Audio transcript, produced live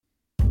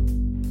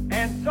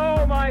And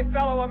so, my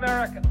fellow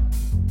Americans,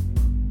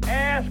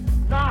 ask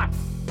not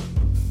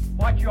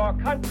what your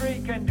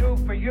country can do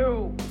for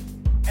you.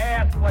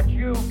 Ask what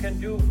you can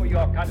do for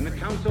your country. In the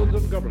councils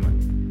of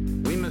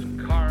government, we must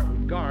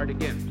guard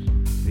against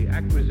the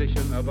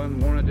acquisition of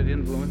unwarranted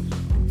influence,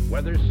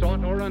 whether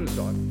sought or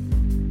unsought,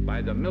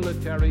 by the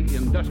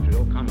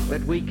military-industrial complex.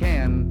 That we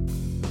can,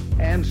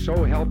 and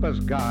so help us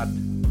God,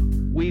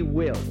 we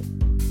will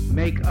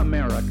make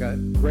America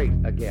great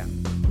again.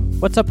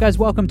 What's up, guys?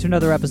 Welcome to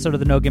another episode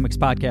of the No Gimmicks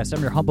Podcast. I'm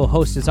your humble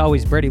host, as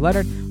always, Brady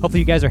Leonard. Hopefully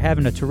you guys are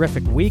having a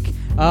terrific week.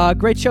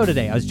 Great show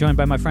today. I was joined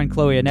by my friend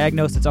Chloe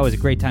Anagnos. It's always a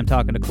great time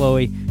talking to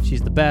Chloe.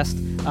 She's the best.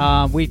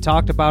 We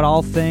talked about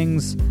all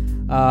things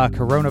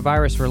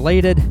coronavirus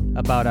related,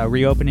 about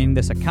reopening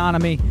this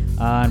economy,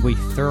 and we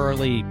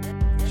thoroughly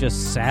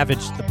just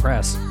savaged the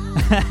press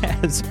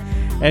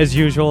as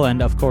usual,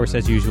 and of course,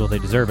 as usual, they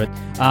deserve it.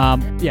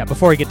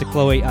 Before we get to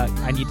Chloe,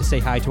 I need to say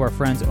hi to our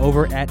friends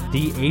over at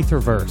The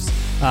Aetherverse.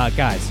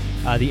 Guys,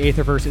 The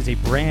Aetherverse is a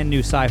brand new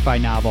sci-fi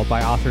novel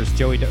by authors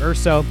Joey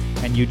DeUrso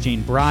and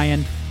Eugene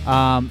Bryan.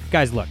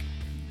 Guys, look,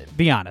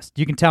 be honest.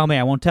 You can tell me,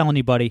 I won't tell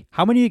anybody.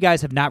 How many of you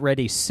guys have not read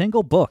a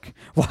single book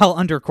while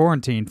under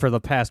quarantine for the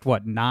past,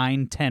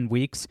 9-10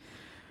 weeks?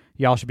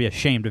 Y'all should be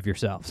ashamed of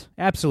yourselves.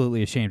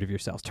 Absolutely ashamed of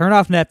yourselves. Turn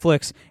off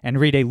Netflix and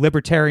read a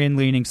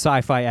libertarian-leaning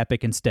sci-fi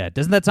epic instead.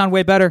 Doesn't that sound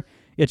way better?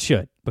 It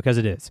should, because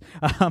it is.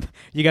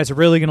 You guys are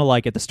really going to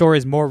like it. The story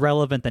is more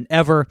relevant than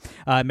ever.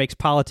 It makes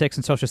politics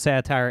and social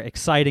satire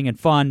exciting and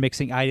fun,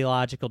 mixing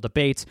ideological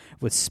debates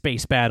with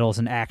space battles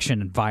and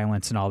action and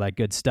violence and all that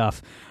good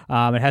stuff.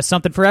 It has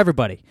something for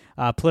everybody.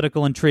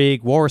 Political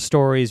intrigue, war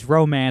stories,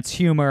 romance,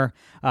 humor.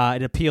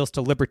 It appeals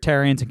to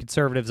libertarians and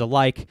conservatives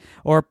alike,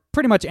 or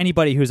pretty much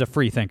anybody who's a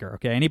free thinker.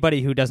 Okay,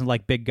 anybody who doesn't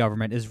like big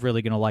government is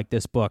really going to like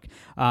this book.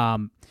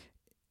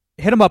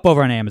 Hit them up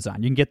over on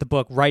Amazon. You can get the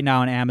book right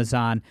now on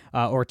Amazon,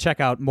 or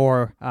check out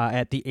more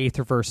at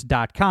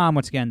theaetherverse.com.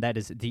 Once again, that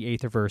is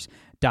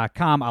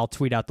theaetherverse.com. I'll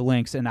tweet out the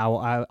links, and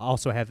I'll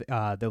also have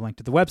the link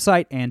to the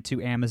website and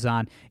to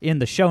Amazon in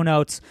the show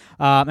notes.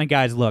 And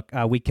guys, look,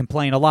 we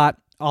complain a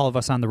lot, all of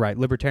us on the right,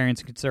 libertarians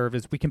and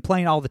conservatives. We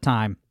complain all the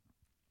time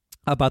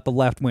about the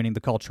left winning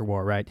the culture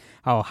war, right?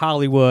 How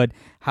Hollywood,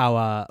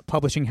 how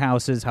publishing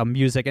houses, how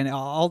music, and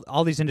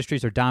all these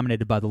industries are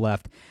dominated by the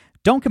left.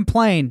 Don't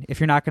complain if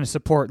you're not going to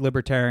support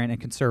libertarian and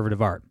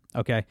conservative art,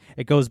 okay?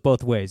 It goes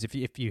both ways.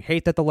 If you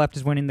hate that the left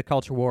is winning the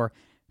culture war,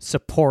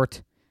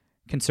 support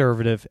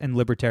conservative and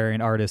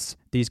libertarian artists,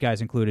 these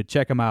guys included.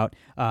 Check them out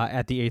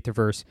at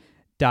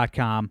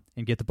theaetherverse.com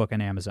and get the book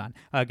on Amazon.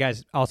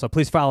 Guys, also,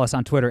 please follow us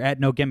on Twitter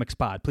at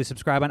NoGimmicksPod. Please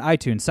subscribe on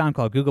iTunes,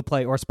 SoundCloud, Google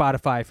Play, or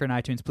Spotify. If you're on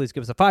iTunes, please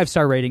give us a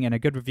 5-star rating and a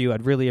good review.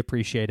 I'd really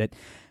appreciate it.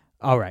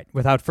 All right,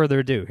 without further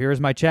ado, here is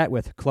my chat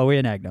with Chloe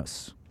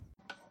Anagnos.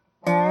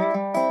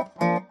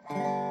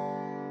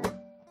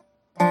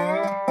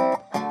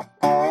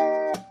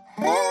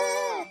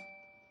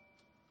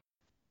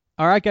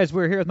 All right, guys,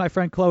 we're here with my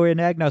friend Chloe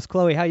Anagnos.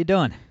 Chloe, how you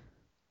doing?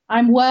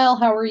 I'm well.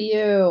 How are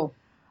you?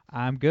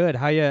 I'm good.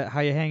 How you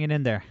hanging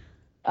in there?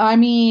 I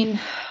mean,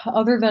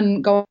 other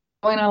than going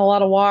on a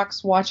lot of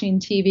walks,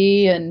 watching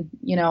TV, and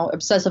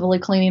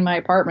obsessively cleaning my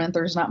apartment,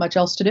 there's not much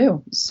else to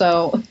do.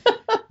 So,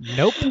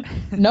 nope.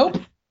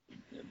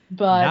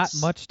 But not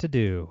much to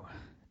do.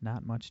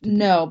 Not much to do.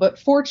 No, but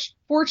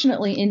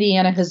fortunately,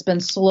 Indiana has been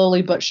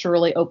slowly but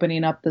surely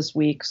opening up this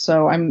week.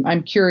 So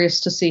I'm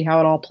curious to see how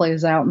it all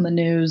plays out in the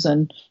news,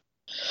 and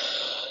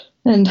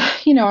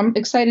I'm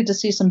excited to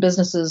see some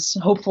businesses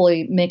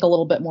hopefully make a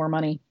little bit more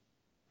money.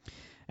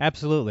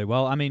 Absolutely.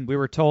 Well, I mean, we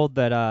were told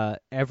that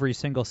every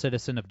single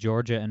citizen of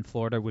Georgia and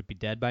Florida would be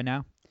dead by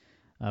now,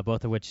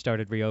 both of which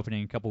started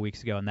reopening a couple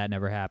weeks ago, and that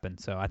never happened.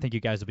 So I think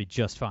you guys will be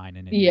just fine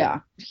in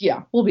Indiana.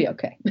 Yeah, we'll be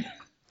okay.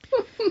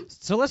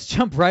 So let's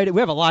jump right in.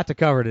 We have a lot to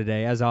cover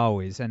today, as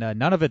always, and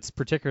none of it's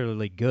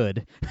particularly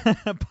good.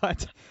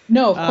 But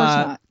no, of course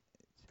not.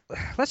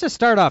 Let's just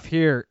start off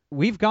here.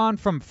 We've gone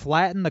from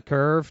flatten the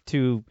curve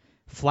to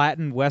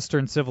flatten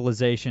Western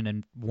civilization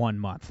in 1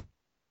 month.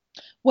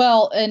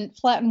 Well, and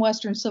flatten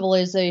Western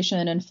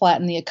civilization and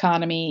flatten the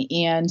economy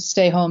and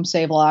stay home,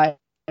 save lives.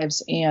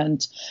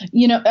 And,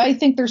 I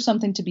think there's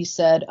something to be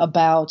said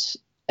about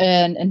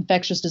an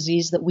infectious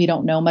disease that we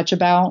don't know much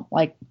about.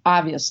 Like,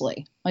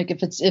 obviously, like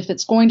if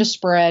it's going to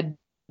spread,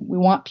 we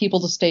want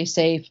people to stay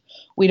safe.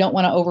 We don't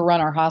want to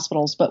overrun our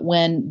hospitals. But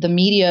when the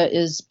media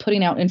is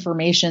putting out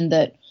information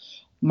that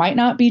might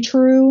not be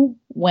true,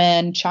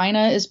 when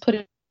China is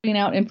putting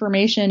out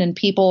information and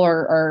people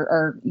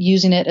are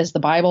using it as the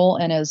Bible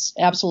and as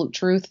absolute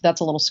truth,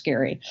 that's a little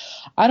scary.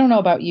 I don't know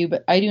about you,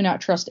 but I do not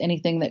trust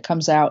anything that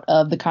comes out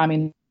of the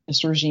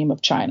communist regime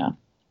of China.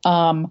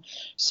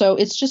 So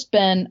it's just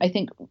been, I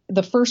think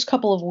the first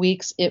couple of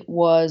weeks, it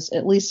was,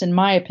 at least in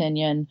my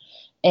opinion,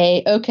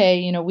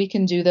 we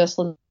can do this.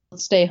 Let's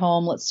stay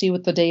home. Let's see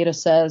what the data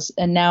says.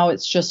 And now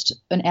it's just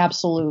an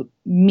absolute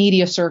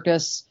media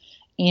circus.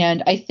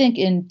 And I think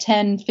in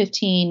 10,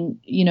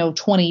 15,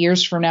 20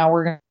 years from now,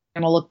 we're going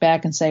to look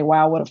back and say,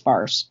 wow, what a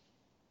farce.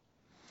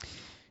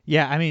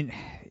 Yeah, I mean,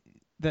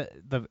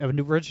 the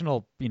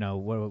original,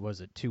 what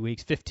was it, 2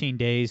 weeks, 15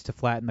 days to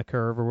flatten the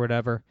curve or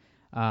whatever.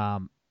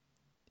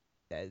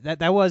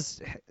 That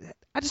was.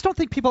 I just don't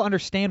think people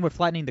understand what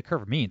flattening the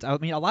curve means. I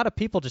mean, a lot of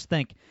people just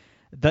think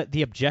that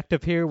the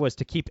objective here was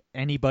to keep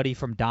anybody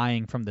from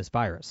dying from this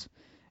virus.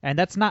 And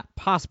that's not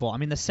possible. I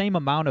mean, the same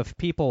amount of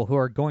people who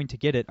are going to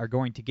get it are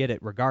going to get it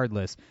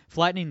regardless.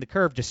 Flattening the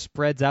curve just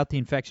spreads out the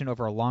infection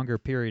over a longer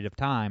period of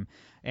time.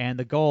 And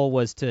the goal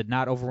was to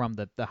not overwhelm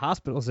the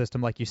hospital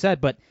system, like you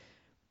said. But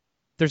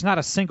there's not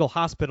a single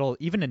hospital,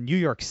 even in New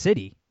York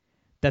City,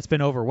 that's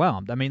been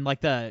overwhelmed. I mean,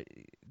 like they're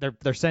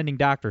sending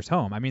doctors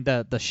home. I mean,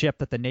 the ship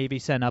that the Navy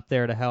sent up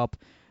there to help,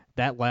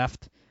 that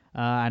left.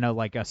 I know,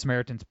 like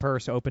Samaritan's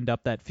Purse opened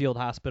up that field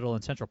hospital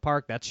in Central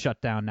Park. That's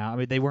shut down now. I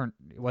mean,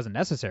 it wasn't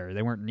necessary.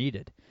 They weren't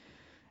needed.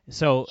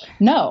 So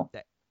no,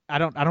 I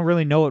don't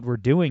really know what we're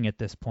doing at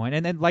this point.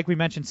 And then, like we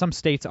mentioned, some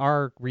states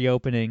are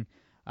reopening.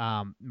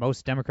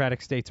 Most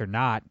Democratic states are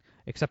not,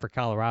 except for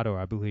Colorado,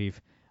 I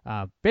believe.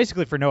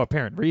 Basically for no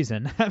apparent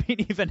reason. I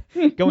mean, even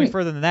going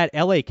further than that,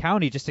 L.A.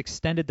 County just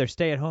extended their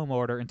stay-at-home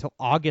order until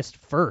August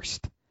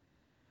 1st.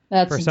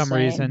 That's for some insane.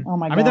 reason. Oh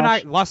my gosh. I mean, they're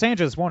not. Los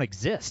Angeles won't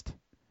exist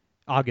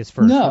August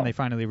 1st No. when they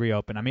finally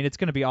reopen. I mean, it's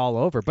going to be all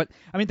over. But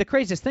I mean, the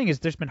craziest thing is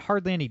there's been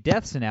hardly any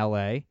deaths in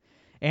L.A.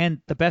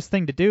 And the best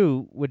thing to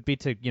do would be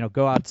to,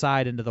 go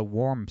outside into the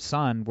warm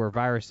sun where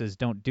viruses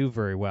don't do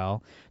very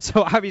well.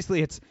 So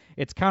obviously it's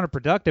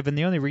counterproductive, and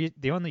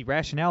the only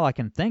rationale I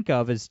can think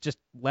of is just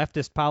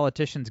leftist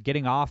politicians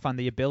getting off on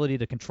the ability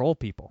to control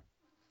people.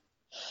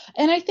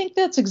 And I think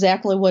that's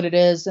exactly what it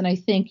is. And I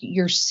think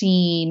you're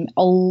seeing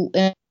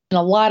in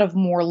a lot of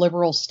more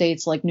liberal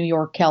states like New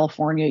York,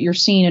 California, you're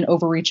seeing an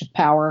overreach of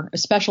power,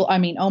 especially, I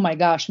mean, oh my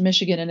gosh,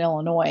 Michigan and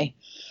Illinois.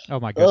 Oh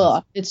my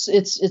goodness.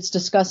 It's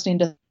disgusting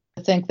to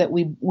think that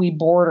we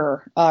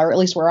border, or at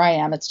least where I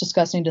am, it's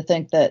disgusting to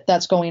think that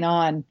that's going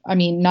on. I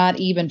mean, not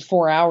even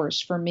 4 hours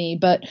from me,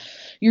 but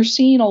you're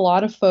seeing a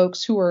lot of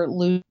folks who are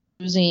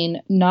losing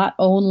not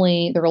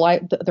only their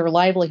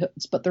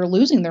livelihoods, but they're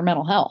losing their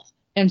mental health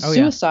and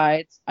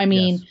suicides. Yeah. I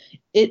mean,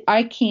 yes.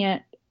 I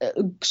can't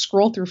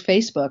scroll through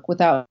Facebook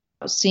without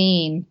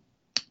seeing,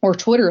 or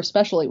Twitter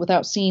especially,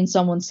 without seeing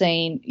someone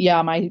saying,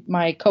 yeah,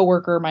 my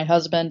coworker, my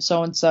husband,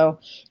 so-and-so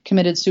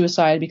committed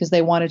suicide because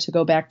they wanted to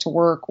go back to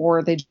work,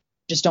 or they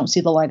just don't see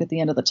the light at the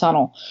end of the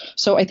tunnel.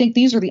 So I think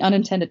these are the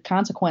unintended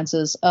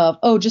consequences of,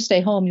 just stay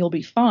home, you'll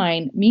be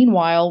fine.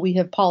 Meanwhile, we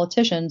have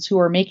politicians who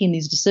are making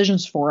these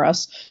decisions for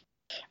us.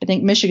 I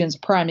think Michigan's a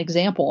prime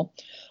example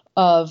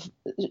of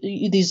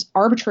these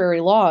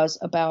arbitrary laws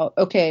about,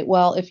 okay,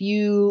 well, if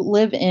you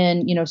live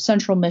in,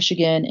 central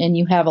Michigan and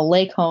you have a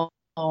lake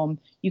home,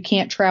 you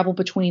can't travel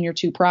between your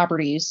two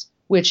properties,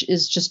 which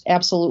is just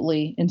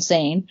absolutely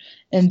insane.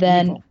 And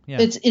then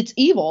it's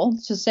evil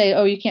to say,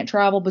 you can't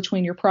travel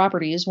between your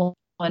properties when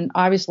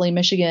obviously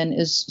Michigan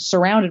is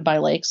surrounded by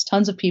lakes.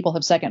 Tons of people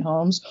have second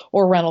homes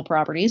or rental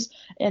properties.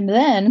 And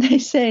then they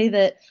say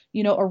that,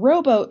 a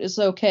rowboat is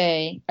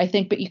okay, I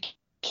think, but you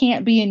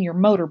can't be in your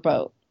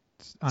motorboat.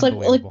 It's like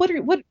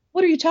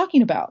what are you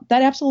talking about?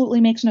 That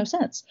absolutely makes no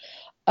sense.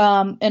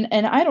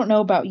 And I don't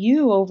know about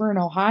you over in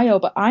Ohio,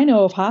 but I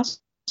know of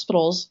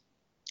hospitals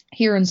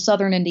here in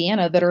southern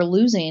Indiana that are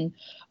losing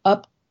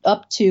up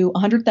to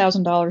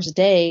 $100,000 a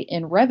day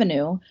in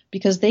revenue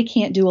because they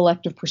can't do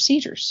elective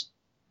procedures.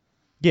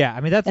 Yeah,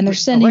 I mean and they're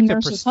sending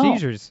nurses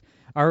procedures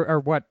home. Are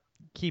what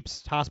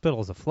keeps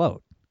hospitals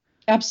afloat.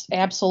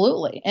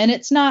 Absolutely, and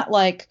it's not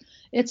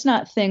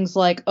things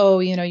like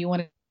you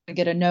want to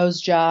get a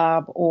nose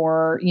job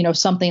or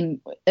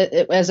something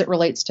as it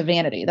relates to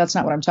vanity. That's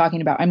not what I'm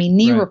talking about. I mean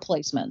knee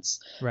replacements,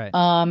 right?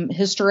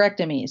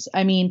 Hysterectomies.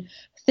 I mean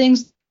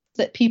things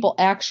that people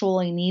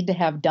actually need to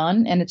have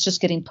done, and it's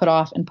just getting put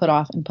off and put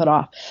off and put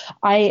off.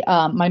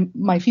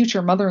 My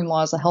future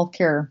mother-in-law is a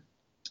healthcare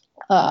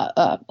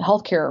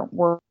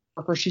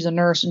worker. She's a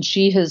nurse, and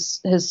she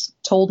has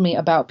told me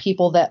about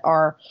people that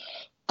are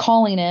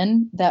calling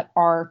in that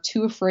are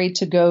too afraid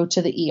to go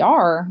to the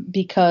ER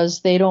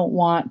because they don't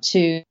want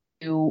to,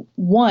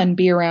 one,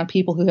 be around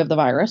people who have the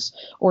virus,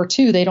 or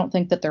two, they don't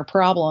think that their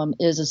problem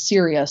is as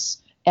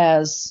serious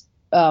as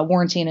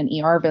warranting an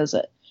ER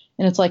visit.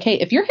 And it's like,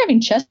 hey, if you're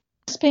having chest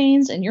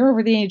pains and you're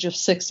over the age of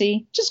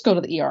 60, just go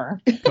to the ER.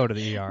 Go to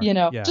the ER.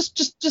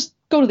 Just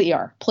go to the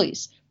ER,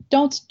 please.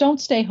 Don't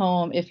stay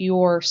home if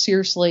you're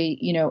seriously,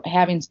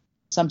 having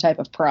some type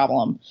of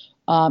problem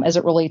as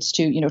it relates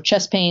to,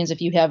 chest pains.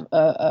 If you have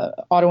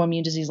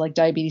autoimmune disease like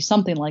diabetes,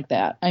 something like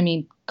that. I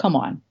mean, come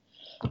on.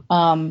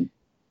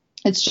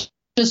 It's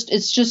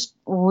just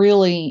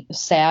really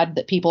sad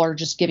that people are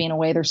just giving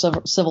away their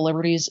civil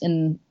liberties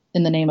in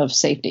the name of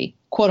safety,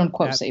 quote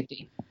unquote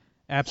safety.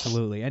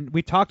 Absolutely. And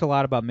we talked a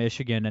lot about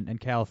Michigan and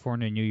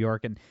California and New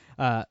York, and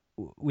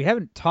we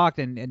haven't talked,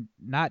 and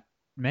not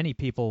many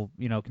people,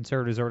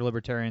 conservatives or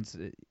libertarians,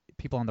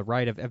 people on the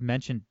right have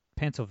mentioned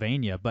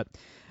Pennsylvania. But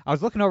I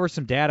was looking over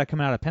some data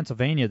coming out of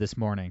Pennsylvania this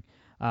morning.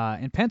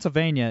 In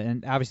Pennsylvania,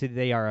 and obviously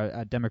they are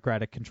a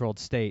Democratic-controlled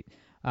state,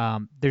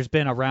 there's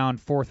been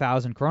around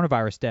 4,000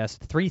 coronavirus deaths.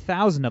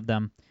 3,000 of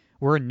them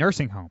were in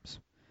nursing homes.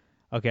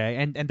 Okay,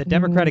 and the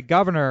Democratic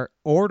governor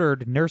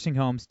ordered nursing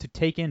homes to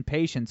take in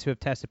patients who have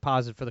tested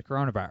positive for the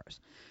coronavirus.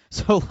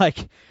 So,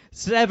 like,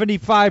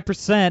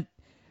 75%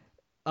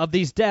 of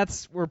these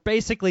deaths were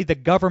basically the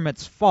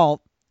government's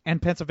fault,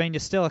 and Pennsylvania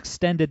still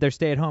extended their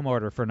stay-at-home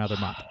order for another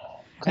month.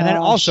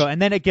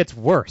 And then it gets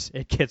worse.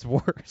 It gets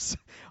worse.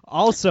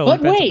 Also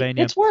in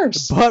Pennsylvania. It's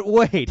worse. But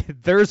wait,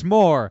 there's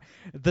more.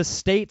 The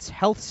state's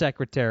health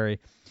secretary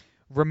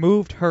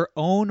removed her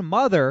own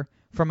mother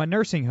from a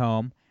nursing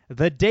home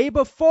the day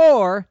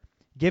before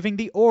giving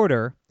the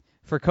order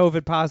for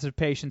COVID-positive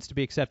patients to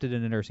be accepted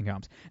into nursing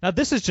homes. Now,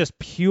 this is just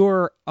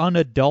pure,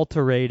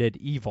 unadulterated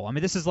evil. I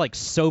mean, this is like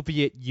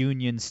Soviet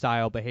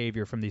Union-style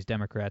behavior from these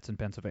Democrats in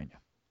Pennsylvania.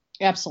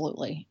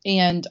 Absolutely.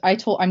 And I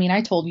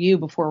told you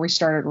before we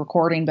started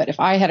recording, but if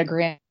I had a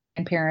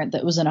grandparent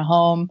that was in a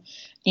home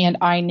and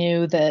I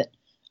knew that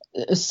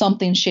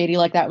something shady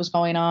like that was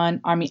going on,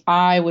 I mean,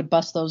 I would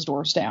bust those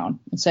doors down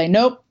and say,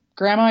 nope,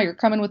 Grandma, you're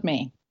coming with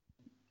me.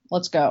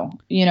 Let's go.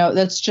 You know,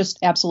 that's just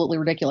absolutely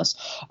ridiculous.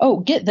 Oh,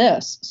 get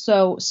this.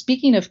 So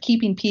speaking of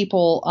keeping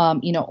people,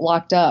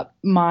 locked up,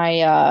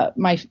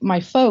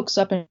 my folks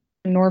up in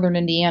northern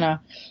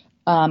Indiana,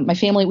 my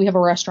family, we have a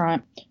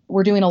restaurant.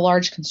 We're doing a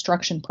large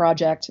construction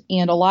project,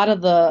 and a lot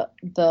of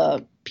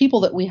the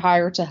people that we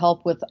hire to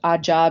help with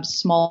odd jobs,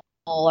 small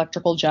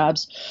electrical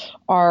jobs,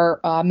 are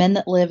men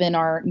that live in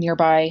our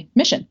nearby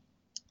mission,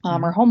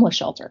 our homeless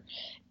shelter.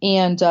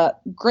 And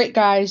great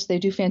guys. They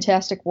do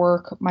fantastic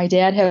work. My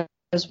dad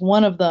has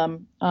one of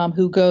them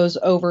who goes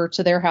over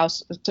to their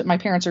house. My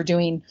parents are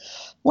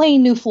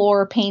laying new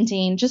floor,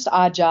 painting, just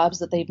odd jobs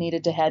that they've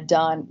needed to have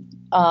done.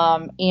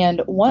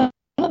 And one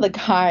of the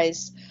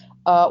guys,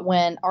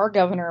 when our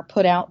governor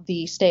put out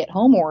the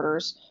stay-at-home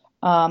orders,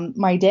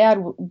 my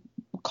dad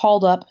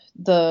called up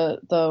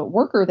the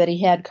worker that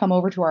he had come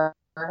over to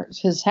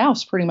his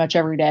house pretty much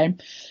every day.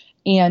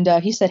 And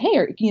he said,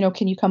 hey,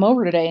 can you come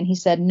over today? And he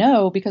said,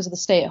 no, because of the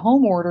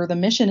stay-at-home order, the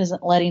mission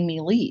isn't letting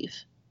me leave.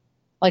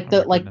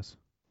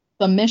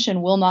 The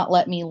mission will not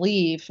let me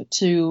leave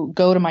to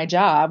go to my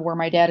job where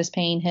my dad is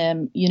paying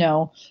him,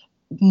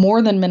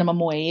 more than minimum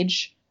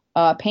wage,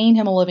 paying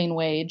him a living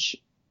wage,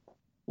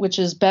 which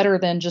is better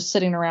than just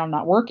sitting around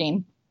not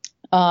working.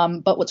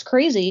 But what's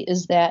crazy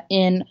is that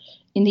in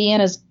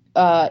Indiana's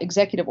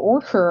executive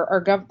order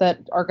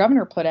that our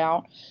governor put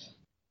out,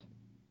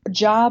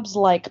 jobs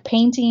like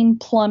painting,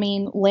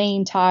 plumbing,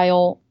 laying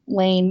tile,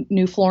 laying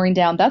new flooring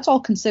down, that's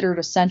all considered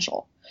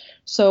essential.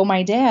 So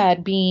my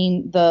dad,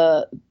 being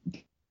the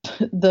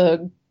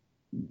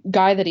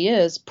guy that he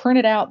is,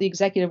 printed out the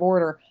executive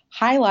order,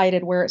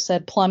 highlighted where it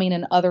said plumbing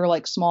and other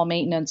like small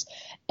maintenance,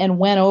 and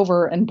went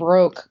over and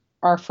broke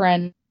our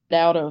friend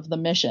out of the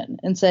mission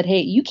and said, hey,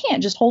 you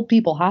can't just hold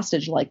people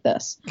hostage like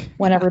this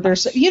whenever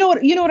there's, you know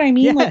what I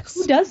mean? Yes. Like,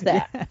 who does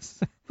that? Yes.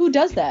 Who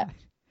does that?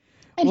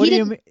 And what do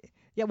you mean?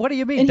 Yeah, what do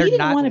you mean? They're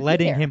not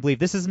letting him leave.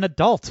 This is an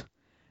adult.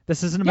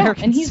 This is an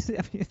American. And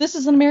this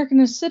is an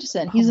American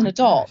citizen. He's an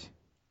adult. Gosh.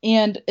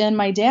 And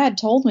my dad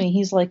told me,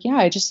 he's like, yeah,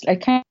 I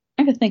kind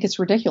of think it's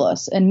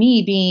ridiculous. And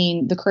me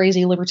being the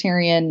crazy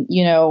libertarian,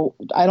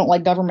 I don't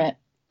like government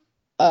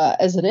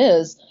as it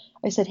is.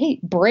 I said, hey,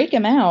 break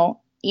him out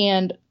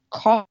and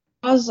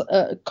cause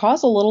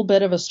a little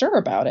bit of a stir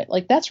about it.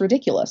 Like, that's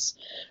ridiculous.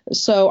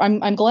 So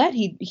I'm glad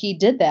he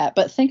did that.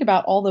 But think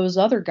about all those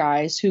other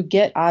guys who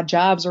get odd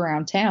jobs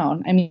around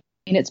town. I mean,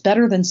 it's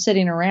better than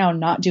sitting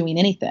around not doing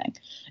anything,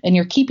 and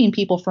you're keeping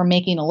people from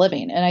making a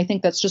living. And I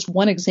think that's just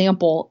one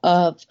example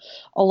of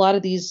a lot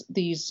of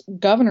these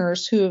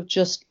governors who have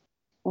just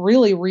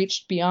really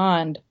reached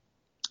beyond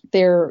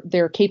their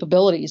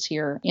capabilities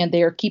here, and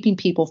they are keeping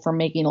people from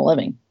making a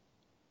living.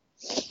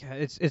 Yeah,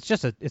 it's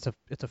just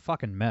a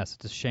fucking mess.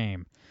 It's a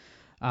shame.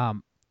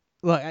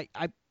 Look,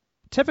 I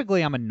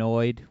typically I'm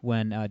annoyed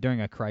when during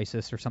a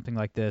crisis or something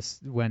like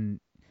this when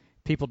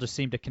people just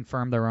seem to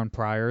confirm their own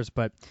priors.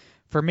 But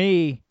for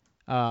me,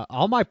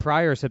 all my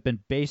priors have been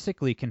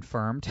basically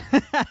confirmed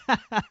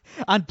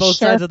on both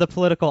sides of the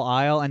political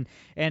aisle.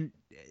 And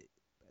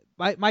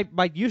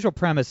my usual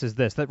premise is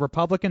this: that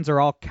Republicans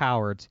are all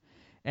cowards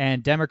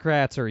and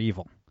Democrats are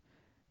evil.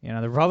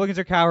 The Republicans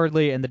are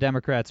cowardly and the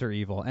Democrats are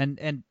evil.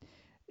 And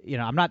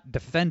I'm not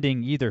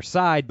defending either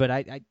side, but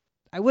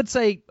I would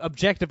say,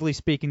 objectively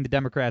speaking, the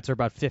Democrats are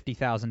about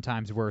 50,000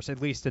 times worse,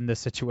 at least in this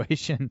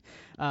situation.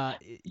 But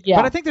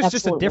I think there's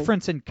just a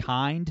difference in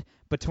kind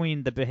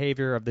between the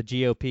behavior of the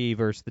GOP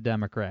versus the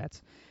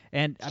Democrats.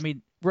 And, I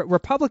mean,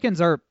 Republicans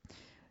they're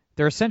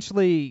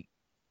essentially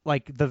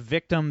like the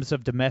victims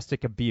of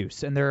domestic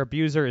abuse, and their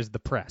abuser is the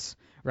press,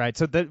 right?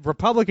 So the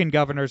Republican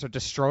governors are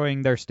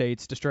destroying their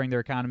states, destroying their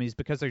economies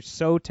because they're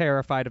so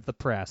terrified of the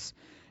press.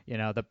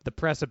 The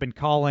press have been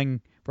calling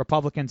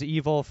Republicans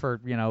evil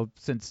for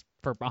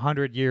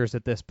 100 years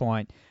at this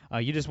point.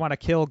 You just want to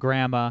kill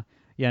grandma.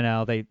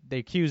 They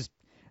accuse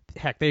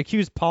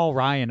Paul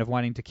Ryan of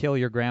wanting to kill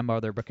your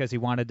grandmother because he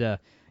wanted to,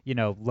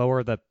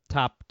 lower the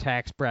top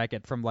tax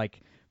bracket from like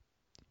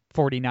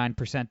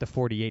 49% to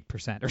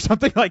 48% or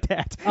something like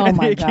that. Oh and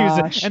my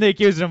gosh. And they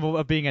accuse him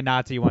of being a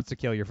Nazi who wants to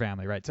kill your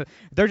family, right? So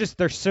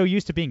they're so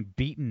used to being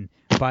beaten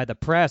by the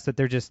press that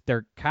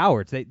they're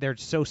cowards. They're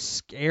so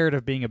scared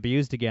of being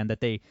abused again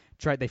that they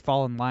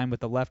fall in line with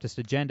the leftist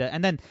agenda.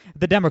 And then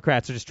the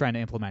Democrats are just trying to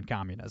implement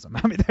communism.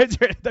 I mean,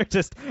 they're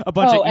just a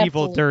bunch of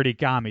evil, absolutely. dirty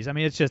commies. I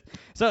mean, it's just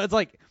so it's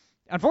like,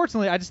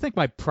 unfortunately, I just think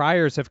my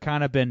priors have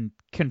kind of been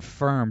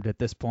confirmed at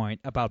this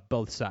point about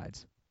both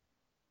sides.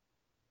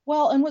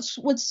 Well, and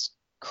what's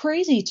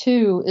crazy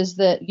too is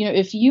that,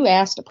 if you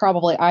asked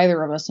probably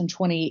either of us in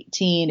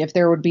 2018 if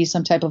there would be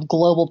some type of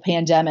global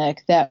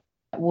pandemic that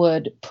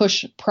would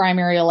push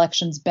primary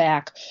elections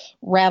back,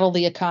 rattle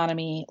the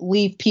economy,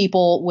 leave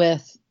people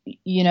with,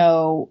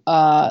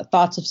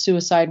 thoughts of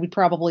suicide, we'd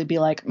probably be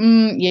like,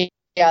 yeah,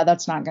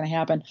 that's not going to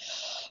happen.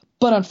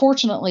 But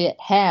unfortunately, it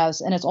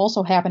has, and it's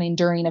also happening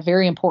during a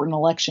very important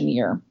election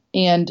year.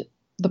 And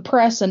the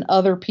press and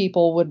other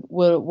people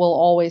will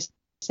always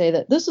say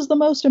that this is the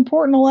most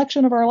important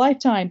election of our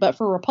lifetime. But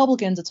for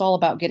Republicans, it's all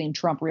about getting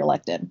Trump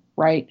reelected,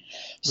 right?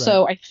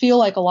 So I feel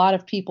like a lot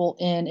of people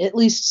in at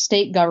least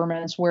state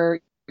governments where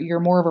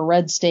you're more of a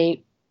red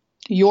state,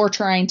 you're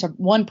trying to,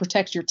 one,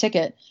 protect your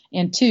ticket,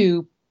 and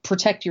two,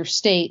 protect your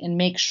state and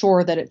make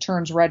sure that it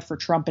turns red for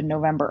Trump in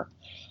November.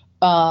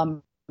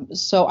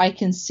 So I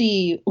can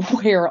see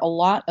where a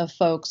lot of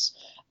folks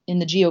in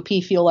the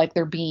GOP feel like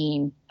they're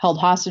being held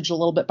hostage a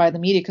little bit by the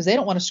media because they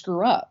don't want to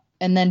screw up.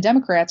 And then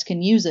Democrats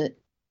can use it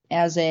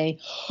as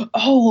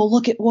well,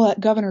 look at what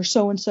Governor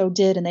so-and-so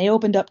did, and they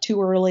opened up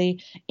too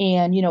early,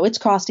 and, it's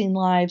costing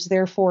lives,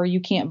 therefore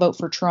you can't vote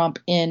for Trump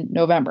in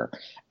November.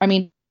 I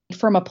mean,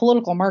 from a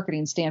political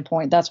marketing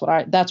standpoint, that's what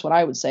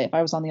I would say if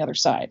I was on the other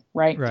side,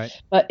 right? Right.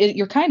 But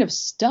you're kind of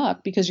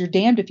stuck because you're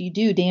damned if you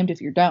do, damned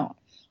if you don't.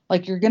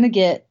 Like, you're going to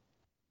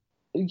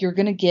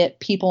get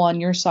people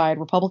on your side.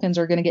 Republicans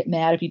are going to get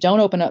mad if you don't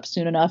open up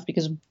soon enough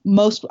because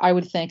most, I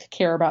would think,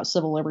 care about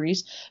civil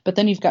liberties. But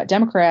then you've got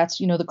Democrats,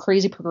 the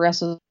crazy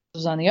progressives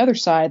on the other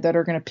side that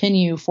are going to pin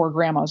you for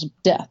grandma's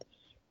death.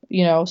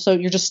 So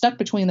you're just stuck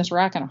between this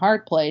rock and a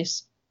hard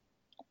place.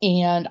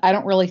 And I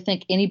don't really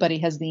think anybody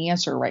has the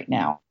answer right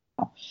now.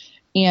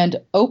 And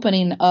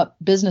opening up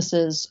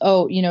businesses,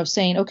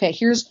 saying, okay,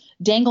 here's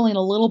dangling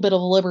a little bit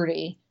of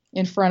liberty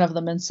in front of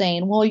them and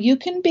saying, well, you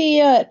can be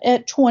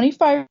at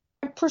 25%.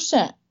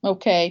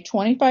 Okay,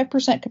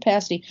 25%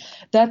 capacity.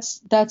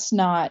 That's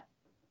not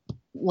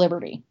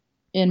liberty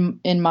in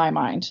my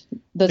mind.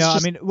 That's no,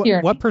 just I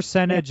mean, what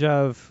percentage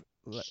of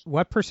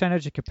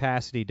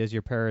capacity does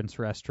your parents'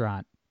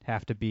 restaurant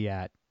have to be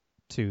at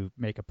to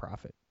make a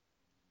profit?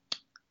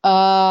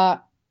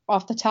 Off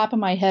the top of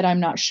my head, I'm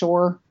not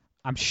sure.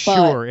 I'm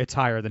sure it's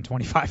higher than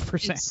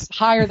 25%. It's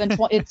higher than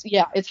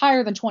it's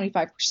higher than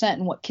 25%.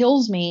 And what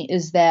kills me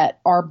is that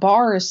our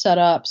bar is set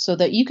up so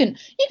that you can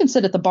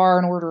sit at the bar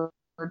and order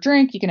a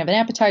drink, you can have an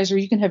appetizer,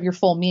 you can have your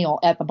full meal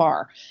at the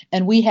bar.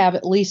 And we have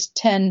at least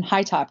 10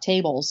 high top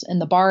tables in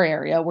the bar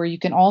area where you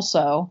can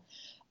also,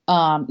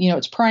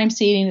 it's prime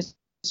seating, it's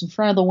in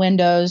front of the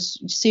windows,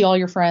 you see all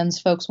your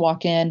friends, folks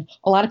walk in.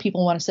 A lot of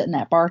people want to sit in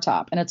that bar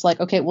top. And it's like,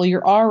 okay, well,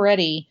 you're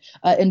already,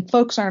 and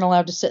folks aren't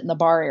allowed to sit in the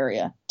bar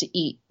area to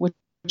eat, which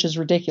is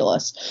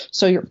ridiculous.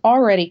 So you're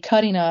already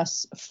cutting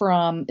us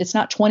from, it's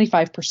not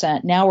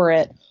 25%. Now we're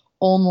at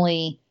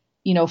only,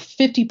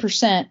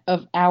 50%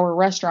 of our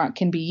restaurant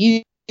can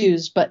be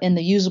used, but in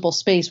the usable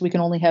space, we can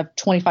only have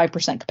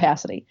 25%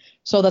 capacity.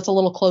 So that's a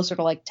little closer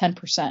to like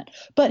 10%.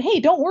 But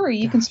hey, don't worry,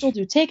 you can still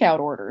do takeout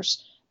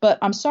orders. But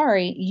I'm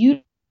sorry,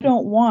 you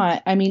don't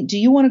want, do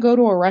you want to go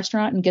to a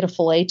restaurant and get a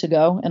filet to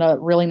go and a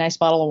really nice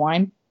bottle of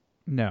wine?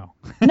 No.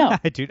 No.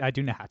 I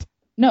do not.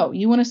 No,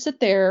 you want to sit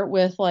there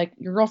with like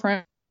your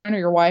girlfriend or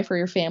your wife or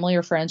your family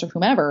or friends or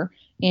whomever,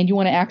 and you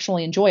want to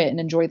actually enjoy it and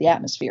enjoy the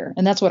atmosphere.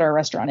 And that's what our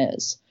restaurant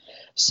is.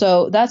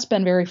 So that's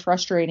been very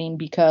frustrating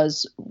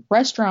because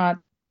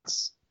restaurants,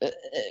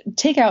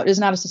 takeout is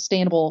not a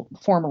sustainable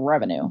form of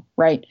revenue,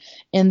 right?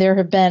 And there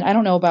have been, I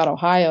don't know about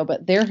Ohio,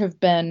 but there have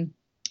been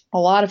a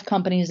lot of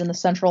companies in the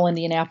central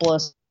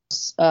Indianapolis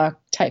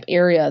type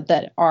area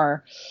that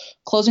are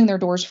closing their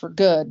doors for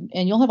good.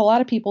 And you'll have a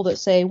lot of people that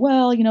say,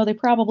 well, they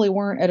probably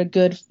weren't at a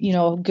good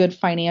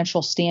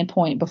financial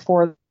standpoint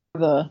before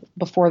the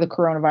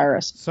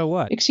coronavirus. So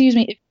what? Excuse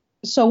me.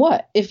 So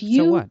what?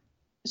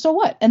 So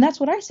what? And that's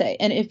what I say.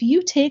 And if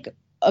you take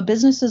a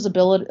business's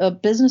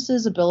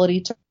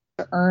ability to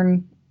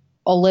earn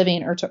a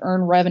living or to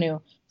earn revenue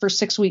for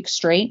 6 weeks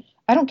straight,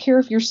 I don't care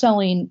if you're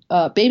selling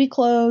baby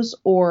clothes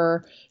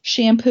or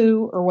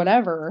shampoo or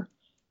whatever.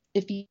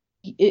 If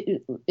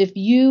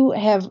you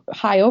have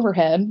high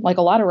overhead, like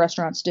a lot of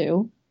restaurants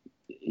do,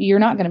 you're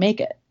not going to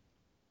make it.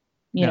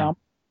 You know.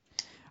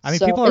 I mean,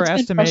 so people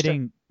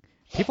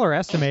are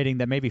estimating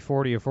that maybe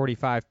 40 or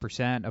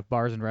 45% of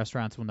bars and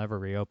restaurants will never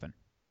reopen.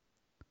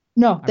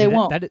 No, they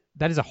won't.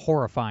 That is a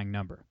horrifying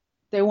number.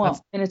 They won't,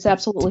 and it's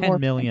absolutely 10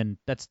 million.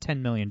 That's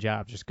 10 million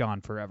jobs just gone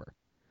forever.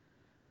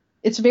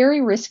 It's very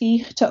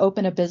risky to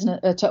open a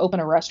business, to open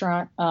a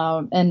restaurant.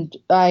 And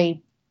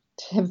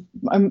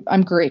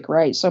I'm Greek,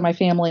 right? So my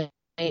family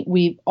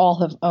we all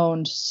have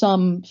owned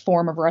some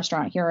form of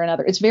restaurant here or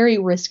another. It's very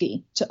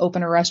risky to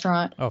open a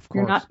restaurant. Of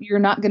course. You're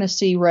not going to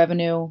see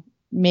revenue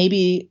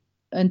maybe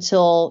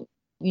until,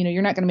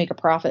 you're not going to make a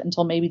profit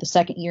until maybe the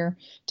second year,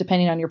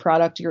 depending on your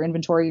product, your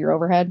inventory, your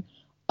overhead.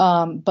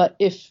 But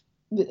if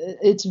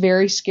it's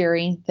very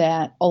scary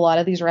that a lot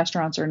of these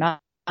restaurants are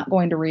not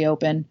going to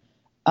reopen.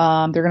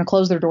 They're going to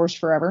close their doors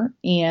forever,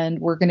 and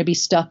we're going to be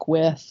stuck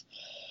with,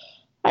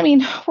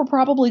 we're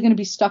probably going to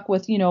be stuck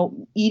with,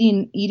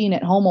 eating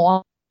at home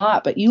a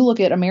lot. But you look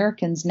at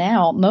Americans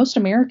now, most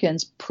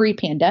Americans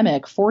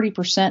pre-pandemic,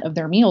 40% of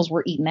their meals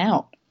were eaten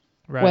out,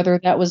 right. Whether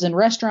that was in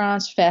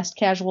restaurants, fast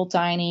casual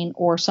dining,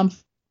 or some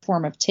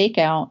form of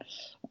takeout.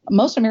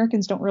 Most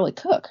Americans don't really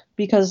cook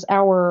because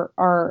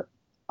our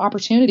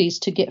opportunities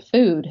to get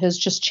food has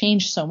just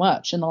changed so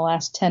much in the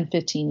last 10,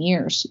 15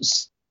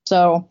 years.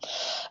 So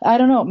I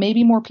don't know,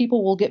 maybe more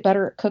people will get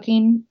better at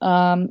cooking.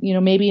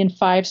 Maybe in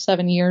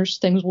 5-7 years,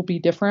 things will be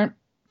different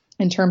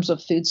in terms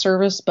of food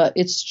service, but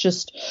it's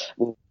just,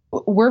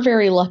 we're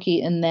very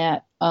lucky in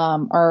that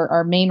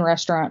our main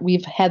restaurant,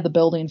 we've had the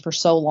building for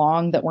so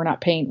long that we're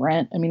not paying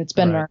rent. It's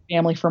been in our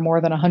family for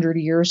more than 100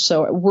 years,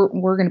 so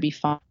we're going to be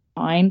fine.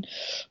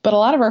 But a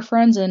lot of our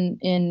friends in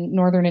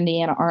northern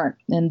Indiana aren't,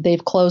 and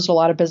they've closed a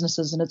lot of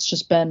businesses, and it's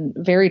just been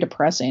very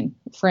depressing,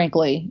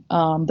 frankly,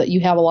 that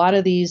you have a lot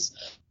of these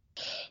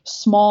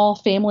small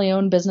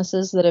family-owned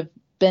businesses that have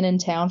been in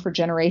town for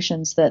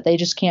generations that they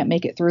just can't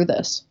make it through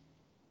this.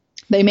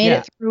 They made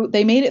it through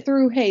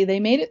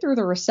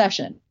the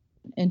recession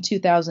in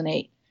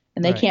 2008,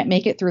 and they can't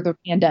make it through the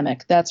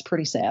pandemic. That's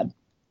pretty sad.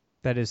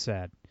 That is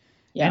sad.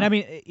 Yeah.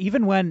 And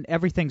even when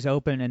everything's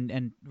open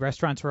and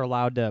restaurants are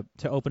allowed to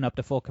open up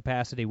to full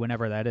capacity,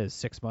 whenever that is,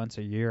 6 months,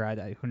 a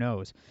year, who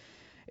knows,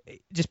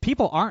 just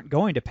people aren't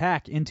going to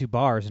pack into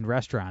bars and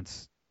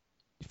restaurants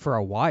for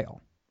a while.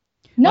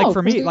 No, like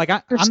for me,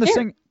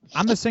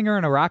 I'm the singer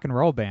in a rock and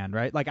roll band,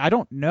 right? Like I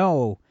don't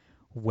know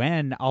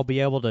when I'll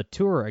be able to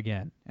tour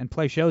again and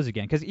play shows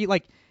again, because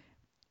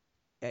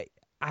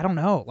I don't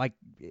know,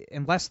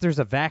 unless there's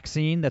a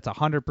vaccine that's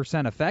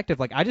 100%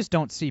 effective, I just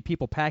don't see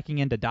people packing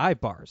into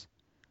dive bars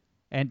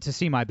and to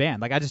see my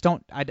band. I just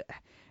don't.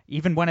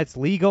 Even when it's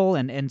legal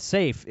and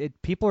safe,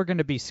 people are going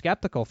to be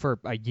skeptical for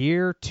a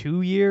year,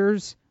 2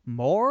 years,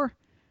 more.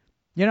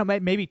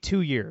 Maybe 2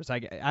 years.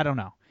 I don't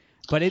know.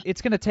 But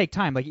it's going to take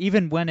time.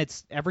 Even when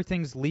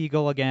everything's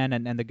legal again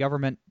and the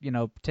government,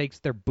 takes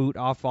their boot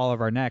off all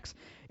of our necks,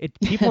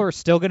 people are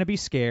still going to be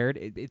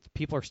scared.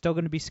 People are still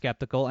going to be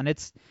skeptical. And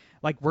it's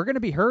we're going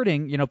to be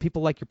hurting,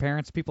 people like your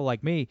parents, people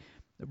like me.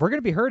 We're going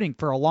to be hurting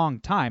for a long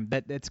time.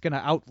 That it's going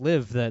to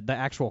outlive the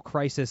actual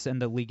crisis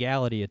and the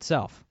legality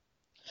itself.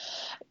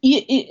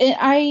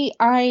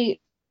 I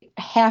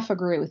half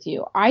agree with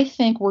you. I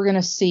think we're going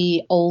to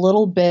see a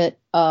little bit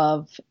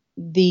of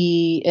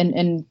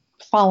and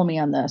follow me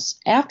on this,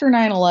 after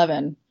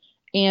 9/11,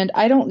 and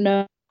I don't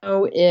know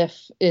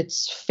if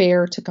it's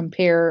fair to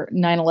compare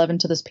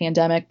 9/11 to this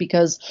pandemic,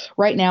 because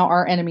right now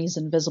our enemy is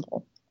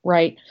invisible,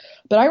 right?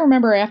 But I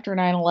remember after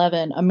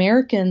 9/11,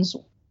 Americans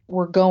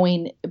were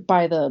going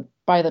by the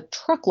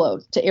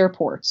truckload to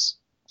airports,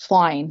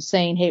 flying,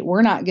 saying, hey,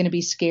 we're not going to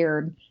be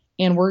scared,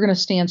 and we're going to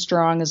stand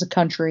strong as a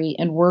country,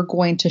 and we're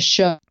going to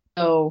show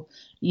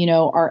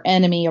our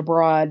enemy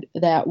abroad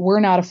that we're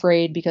not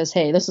afraid, because,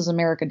 hey, this is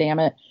America, damn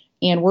it.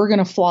 And we're going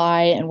to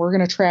fly, and we're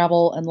going to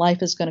travel, and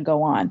life is going to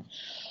go on.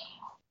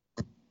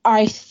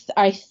 I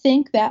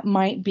think that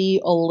might be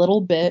a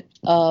little bit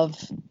of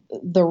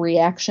the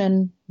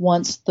reaction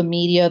once the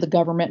media, the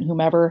government,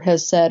 whomever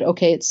has said,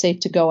 okay, it's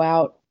safe to go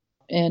out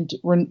and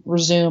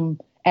resume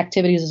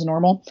activities as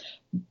normal.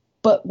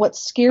 But what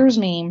scares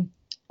me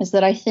is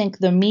that I think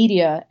the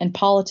media and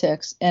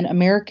politics and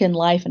American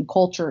life and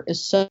culture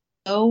is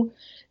so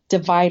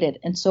divided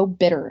and so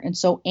bitter and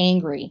so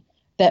angry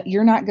that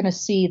you're not going to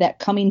see that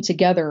coming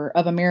together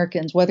of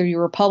Americans, whether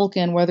you're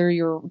Republican, whether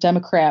you're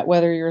Democrat,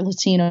 whether you're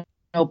Latino,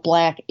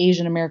 Black,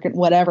 Asian American,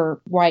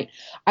 whatever, white.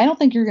 I don't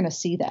think you're going to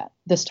see that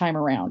this time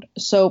around.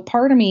 So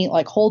part of me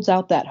holds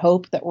out that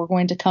hope that we're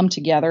going to come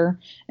together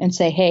and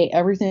say, hey,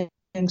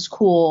 everything's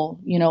cool.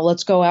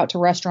 Let's go out to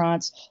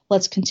restaurants.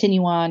 Let's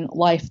continue on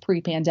life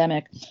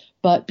pre-pandemic.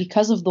 But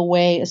because of the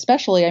way,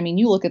 especially,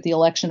 you look at the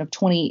election of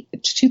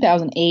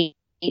 2008,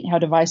 how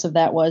divisive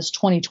that was,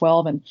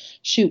 2012, and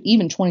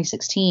even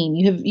 2016.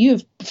 You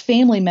have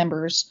family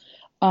members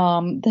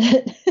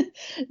that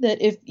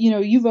if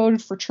you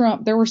voted for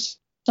Trump, there were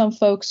some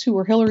folks who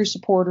were Hillary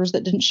supporters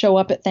that didn't show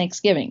up at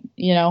Thanksgiving.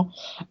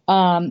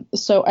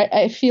 So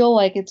I feel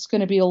like it's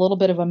going to be a little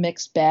bit of a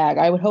mixed bag.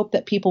 I would hope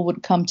that people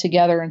would come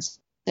together and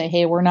say,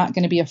 hey, we're not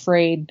going to be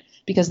afraid,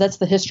 because that's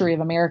the history of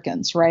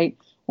Americans, right?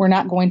 We're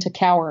not going to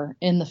cower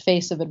in the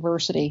face of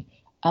adversity.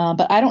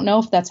 But I don't know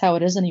if that's how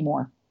it is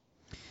anymore.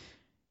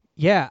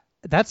 Yeah,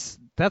 that's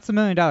a $1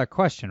 million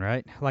question,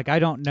 right? I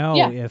don't know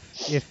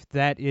if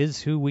that is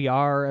who we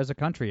are as a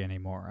country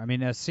anymore.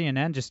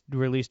 CNN just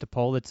released a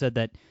poll that said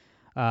that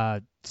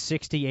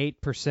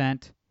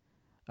 68%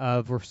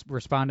 of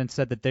respondents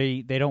said that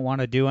they don't want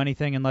to do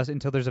anything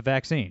until there's a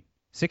vaccine.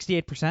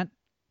 68%?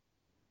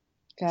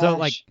 So,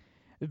 like,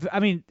 I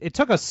mean, it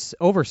took us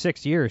over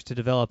 6 years to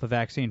develop a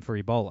vaccine for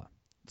Ebola.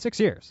 6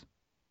 years.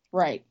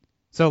 Right.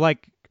 So,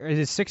 like,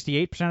 is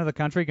 68% of the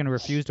country going to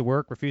refuse to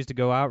work, refuse to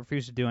go out,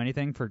 refuse to do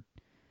anything for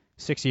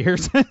 6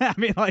 years? I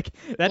mean, like,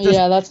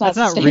 that's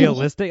not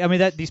realistic. I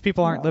mean, these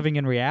people aren't living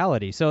in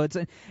reality. So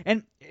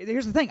and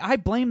here's the thing: I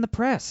blame the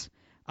press.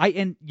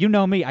 And you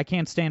know me, I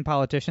can't stand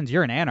politicians.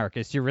 You're an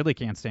anarchist. You really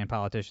can't stand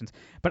politicians.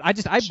 But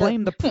I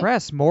blame the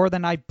press more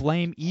than I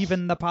blame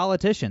even the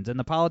politicians, and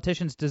the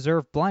politicians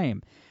deserve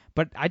blame.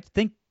 But I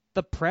think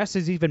the press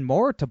is even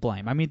more to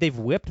blame. I mean, they've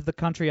whipped the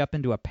country up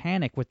into a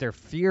panic with their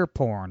fear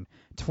porn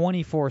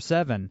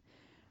 24/7.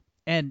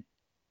 And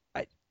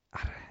I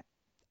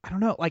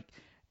don't know, like,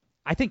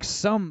 I think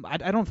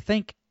I don't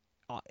think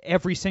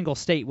every single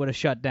state would have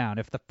shut down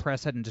if the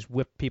press hadn't just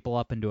whipped people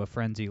up into a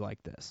frenzy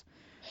like this.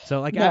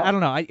 So, like, no. I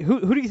don't know.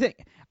 Who do you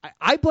think?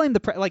 I blame the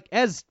press, like,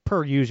 as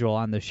per usual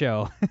on the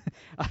show.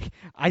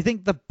 I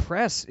think the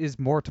press is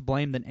more to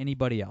blame than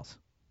anybody else.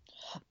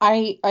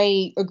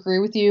 I agree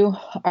with you.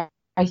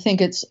 I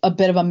think it's a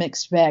bit of a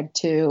mixed bag,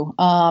 too.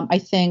 I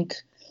think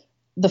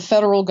the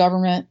federal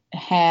government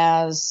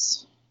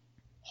has,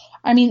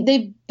 I mean,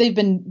 they've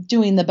been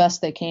doing the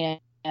best they can,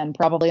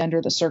 probably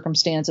under the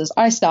circumstances.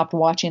 I stopped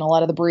watching a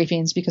lot of the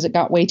briefings because it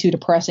got way too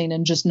depressing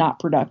and just not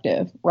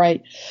productive,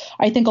 right?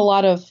 I think a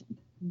lot of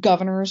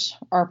governors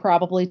are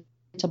probably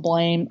to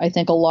blame. I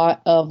think a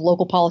lot of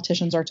local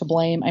politicians are to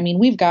blame. I mean,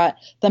 we've got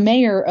the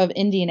mayor of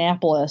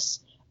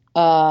Indianapolis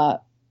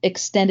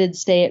extended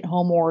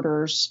stay-at-home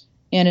orders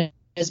and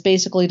is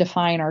basically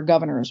defying our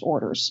governor's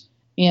orders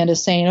and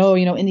is saying, oh,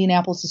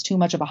 Indianapolis is too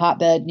much of a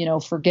hotbed,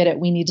 forget it.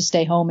 We need to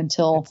stay home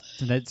until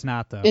it's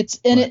not though.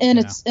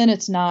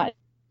 It's not.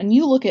 And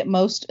you look at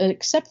most,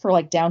 except for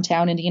like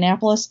downtown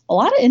Indianapolis, a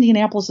lot of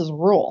Indianapolis is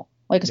rural.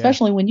 Like,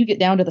 especially when you get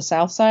down to the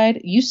south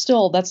side,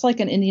 that's like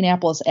an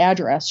Indianapolis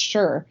address,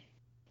 sure,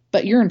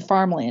 but you're in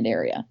farmland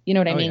area. You know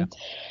what I mean? Yeah.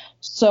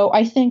 So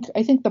I think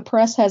the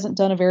press hasn't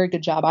done a very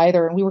good job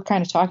either. And we were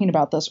kind of talking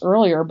about this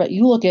earlier, but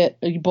you look at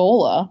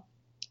Ebola,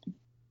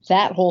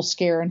 that whole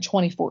scare in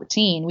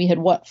 2014, we had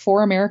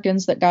 4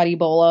 Americans that got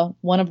Ebola.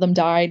 One of them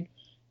died.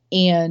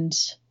 And,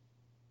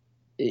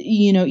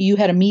 you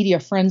had a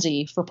media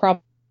frenzy for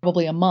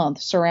probably a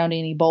month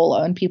surrounding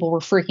Ebola, and people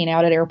were freaking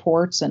out at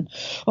airports and,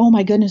 oh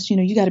my goodness,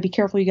 you got to be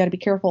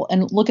careful.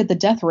 And look at the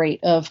death rate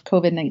of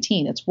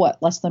COVID-19. It's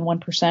less than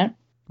 1%.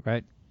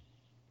 Right.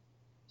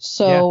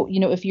 So,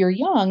 if you're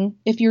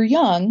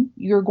young,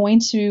 you're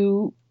going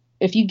to,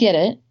 if you get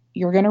it,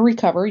 you're going to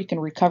recover. You can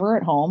recover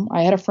at home.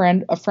 I had a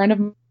friend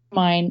of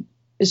mine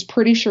is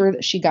pretty sure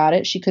that she got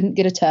it. She couldn't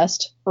get a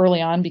test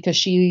early on because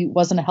she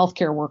wasn't a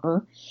healthcare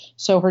worker.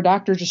 So her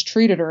doctor just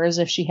treated her as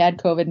if she had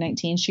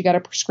COVID-19. She got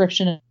a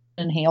prescription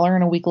inhaler,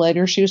 and a week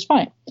later she was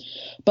fine.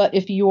 But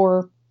if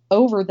you're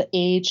over the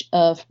age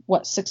of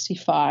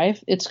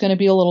 65, it's going to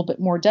be a little bit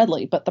more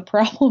deadly. But the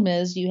problem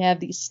is you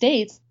have these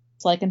states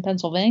like in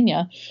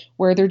Pennsylvania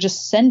where they're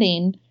just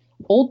sending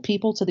old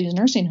people to these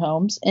nursing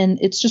homes, and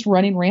it's just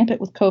running rampant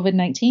with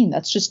COVID-19.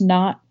 That's just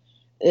not,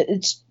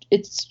 it's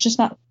just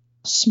not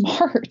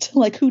smart.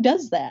 Like, who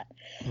does that?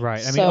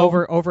 Right. I mean,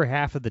 over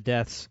half of the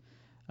deaths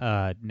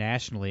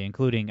nationally,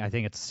 including, I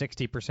think it's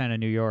 60% in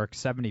New York,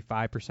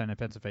 75% in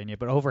Pennsylvania,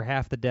 but over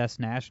half the deaths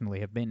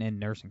nationally have been in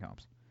nursing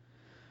homes,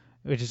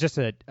 which is just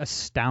an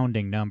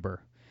astounding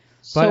number.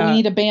 So we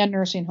need to ban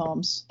nursing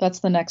homes. That's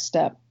the next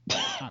step,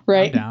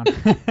 right? I'm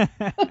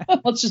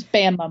down. Let's just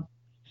ban them.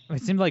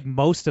 It seemed like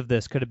most of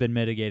this could have been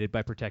mitigated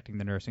by protecting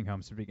the nursing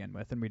homes to begin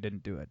with, and we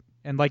didn't do it.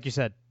 And like you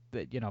said,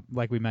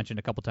 like we mentioned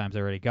a couple times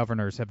already,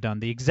 governors have done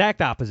the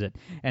exact opposite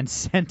and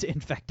sent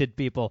infected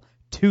people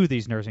to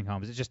these nursing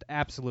homes. It's just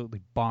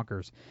absolutely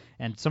bonkers.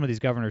 And some of these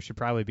governors should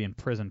probably be in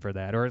prison for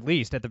that, or at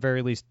the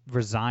very least,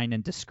 resign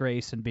in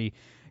disgrace and be,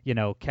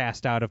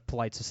 cast out of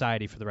polite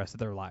society for the rest of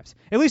their lives.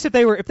 At least if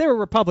they were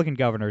Republican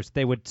governors,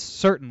 they would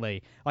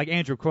certainly, like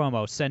Andrew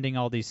Cuomo, sending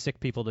all these sick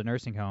people to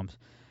nursing homes.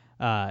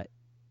 I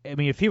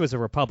mean, if he was a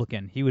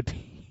Republican, he would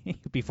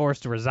be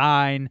forced to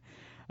resign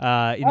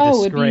in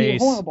disgrace. It'd be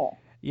horrible.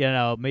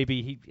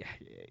 Maybe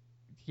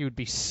he would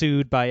be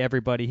sued by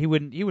everybody. He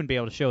wouldn't be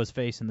able to show his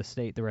face in the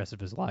state the rest of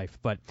his life.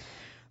 But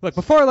look,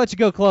 before I let you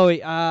go,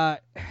 Chloe, I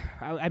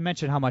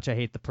mentioned how much I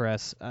hate the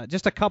press.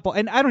 Just a couple,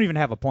 and I don't even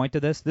have a point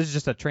to this. This is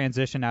just a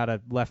transition out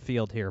of left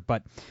field here.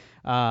 But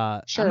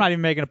sure. I'm not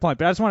even making a point.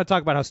 But I just want to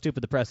talk about how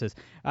stupid the press is.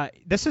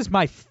 This is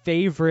my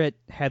favorite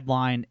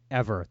headline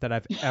ever that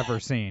I've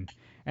ever seen.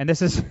 And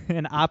this is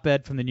an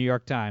op-ed from the New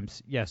York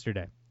Times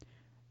yesterday.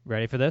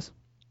 Ready for this?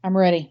 I'm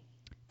ready.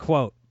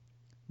 Quote,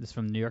 this is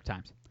from the New York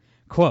Times.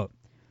 Quote,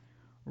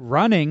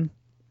 running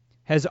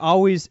has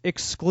always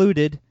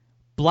excluded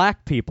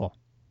black people.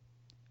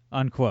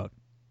 Unquote.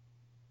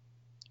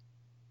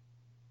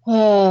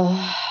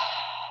 Wow.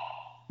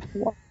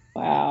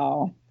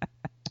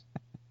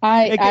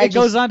 It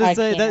goes on to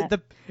say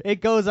that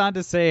it goes on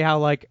to say how,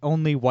 like,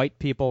 only white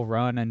people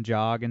run and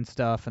jog and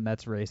stuff, and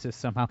that's racist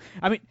somehow.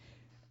 I mean,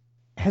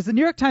 has the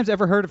New York Times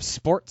ever heard of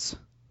sports?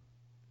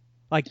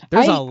 Like,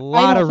 there's a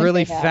lot of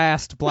really they have.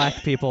 fast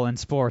black people in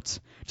sports.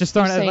 Just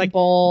throwing it Usain like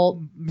Bolt,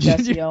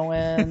 Jesse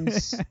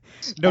Owens,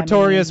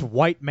 notorious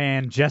white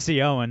man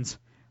Jesse Owens.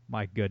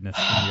 My goodness,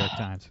 the New York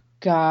Times.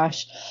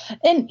 Gosh,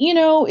 and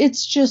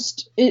it's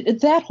just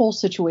that whole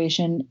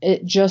situation.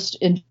 It just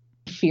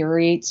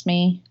infuriates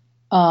me.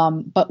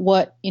 But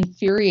what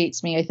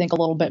infuriates me, I think, a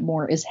little bit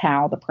more is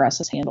how the press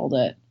has handled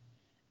it,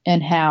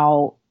 and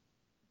how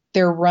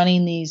they're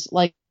running these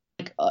like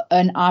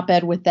an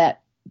op-ed with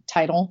that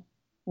title.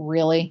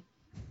 Really.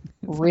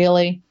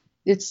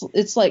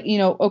 It's like,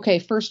 okay,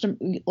 first,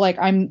 like,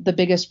 I'm the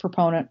biggest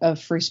proponent of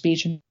free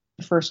speech in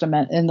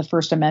the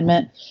First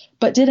Amendment,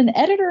 but did an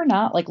editor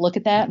not like look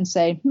at that and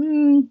say,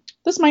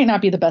 this might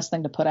not be the best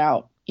thing to put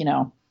out,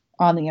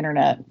 on the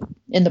internet,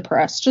 in the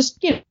press?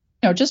 Just,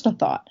 just a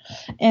thought.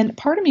 And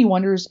part of me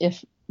wonders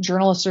if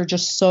journalists are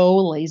just so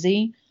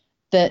lazy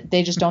that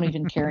they just don't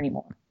even care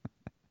anymore.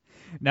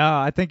 No,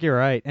 I think you're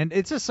right. And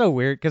it's just so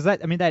weird because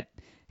that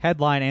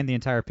headline and the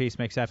entire piece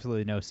makes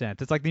absolutely no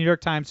sense. It's like the New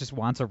York Times just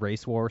wants a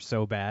race war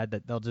so bad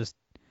that they'll just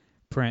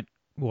print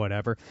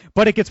whatever.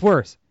 But it gets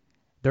worse.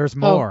 There's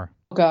more.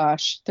 Oh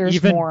gosh, there's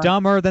even more.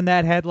 Dumber than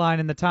that headline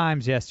in the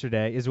Times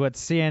yesterday is what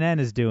CNN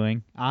is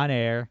doing on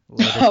air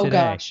later today.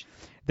 Gosh.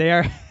 They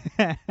are,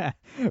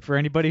 for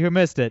anybody who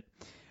missed it,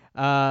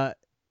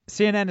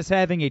 CNN is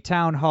having a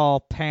town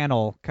hall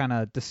panel kind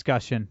of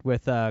discussion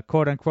with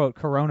quote-unquote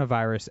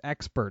coronavirus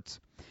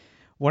experts.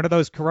 One of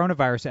those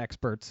coronavirus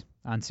experts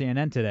on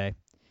CNN today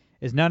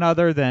is none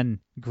other than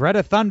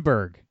Greta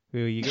Thunberg, who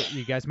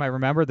you guys might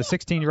remember, the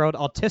 16-year-old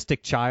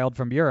autistic child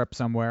from Europe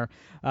somewhere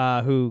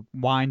who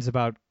whines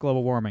about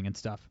global warming and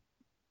stuff.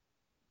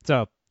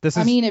 So this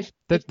is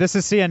this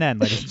is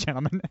CNN, ladies and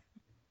gentlemen.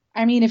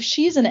 I mean, if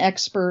she's an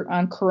expert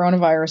on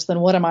coronavirus, then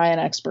what am I an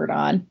expert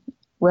on?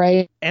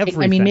 Right.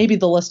 Everything. I mean, maybe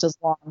the list is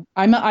long.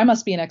 I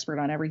must be an expert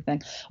on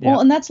everything. Yeah. Well,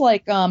 and that's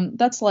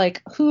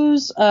like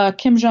who's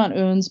Kim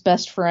Jong-un's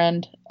best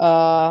friend?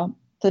 The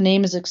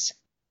name is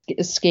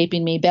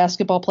escaping me.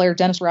 Basketball player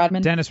Dennis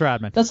Rodman. Dennis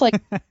Rodman. That's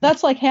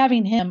like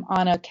having him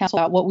on a council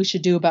about what we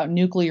should do about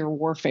nuclear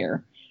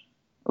warfare,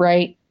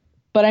 right?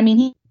 But I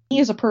mean, he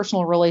has a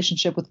personal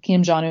relationship with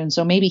Kim Jong-un,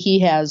 so maybe he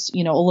has, a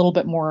little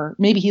bit more.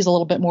 Maybe he's a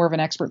little bit more of an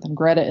expert than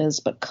Greta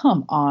is. But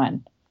come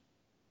on.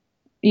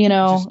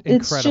 Just incredible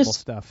it's just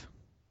stuff.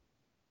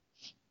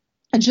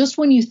 Just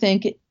when you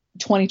think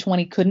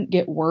 2020 couldn't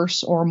get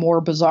worse or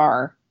more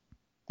bizarre,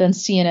 then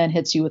CNN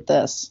hits you with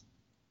this,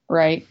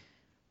 right?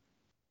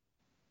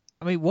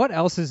 I mean, what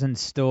else is in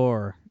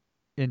store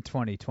in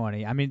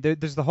 2020? I mean,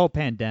 there's the whole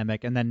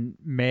pandemic, and then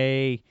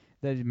May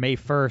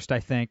 1st, I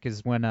think,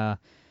 is when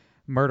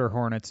Murder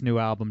Hornets' new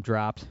album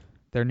dropped.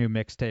 Their new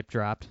mixtape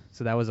dropped,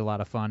 so that was a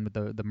lot of fun with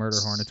the Murder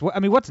Hornets.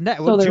 I mean, what's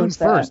next? So June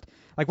 1st.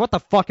 Like, what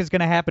the fuck is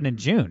going to happen in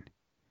June?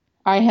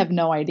 I have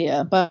no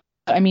idea, but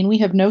I mean, we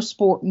have no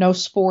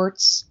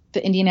sports.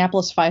 The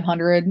Indianapolis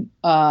 500,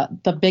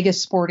 the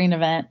biggest sporting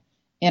event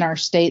in our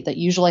state that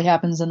usually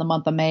happens in the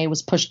month of May,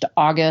 was pushed to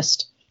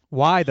August.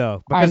 Why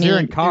though? Because you're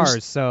in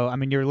cars, so I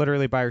mean, you're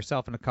literally by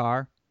yourself in a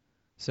car.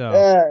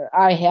 So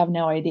I have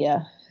no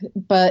idea,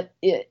 but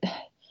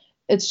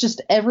it's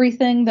just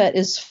everything that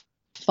is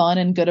fun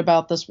and good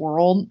about this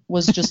world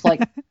was just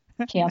like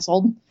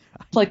canceled.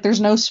 Like,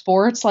 there's no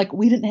sports. Like,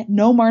 we didn't have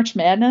no March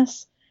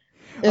Madness.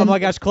 Oh my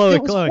gosh, Chloe,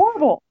 it was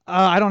horrible.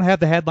 I don't have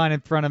the headline in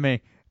front of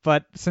me,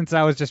 but since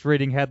I was just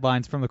reading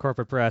headlines from the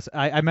corporate press,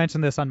 I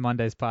mentioned this on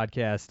Monday's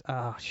podcast.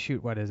 Oh,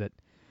 shoot, what is it?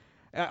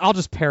 I'll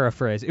just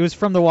paraphrase. It was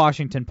from the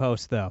Washington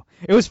Post, though.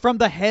 It was from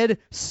the head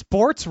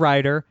sports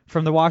writer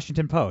from the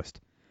Washington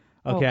Post.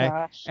 Okay? Oh,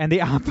 gosh. And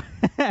the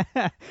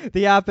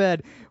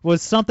op-ed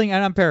was something,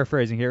 and I'm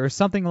paraphrasing here, it was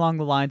something along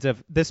the lines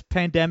of, this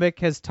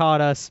pandemic has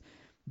taught us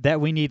that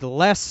we need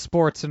less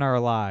sports in our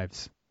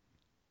lives.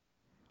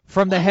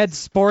 From the head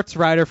sports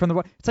writer from the...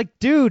 It's like,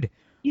 dude...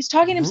 He's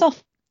talking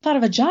himself out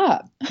of a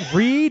job.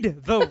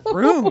 Read the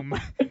room.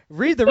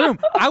 Read the room.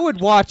 I would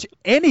watch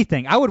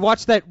anything. I would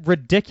watch that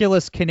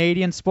ridiculous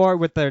Canadian sport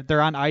with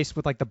they're on ice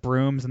with like the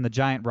brooms and the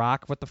giant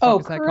rock. What the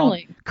fuck is that called?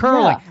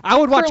 Curling. Yeah. I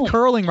would watch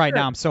curling right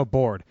now. I'm so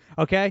bored.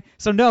 Okay?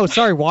 So no,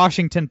 sorry,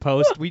 Washington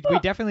Post. We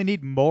definitely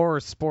need more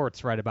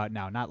sports right about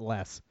now, not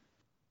less.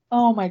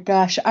 Oh my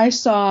gosh. I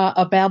saw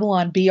a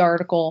Babylon Bee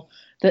article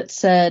that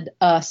said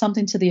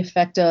something to the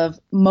effect of,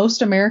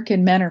 most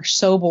American men are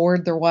so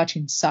bored they're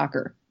watching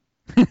soccer.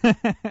 And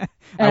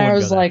I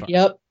was like,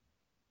 yep.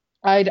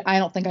 I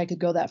don't think I could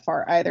go that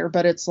far either,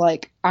 but it's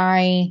like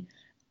I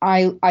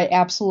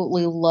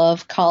absolutely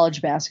love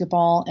college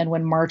basketball, and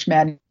when March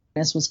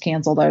Madness was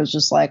canceled, I was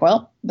just like,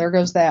 well, there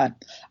goes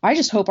that. I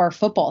just hope our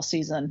football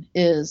season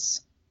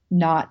is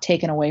not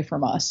taken away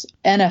from us,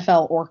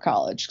 NFL or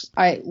college.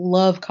 I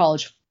love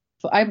college.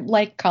 I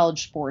like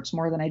college sports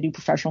more than I do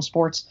professional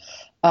sports.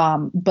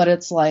 But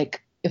it's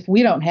like, if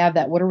we don't have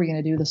that, what are we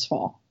going to do this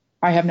fall?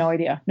 I have no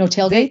idea. No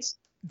tailgates?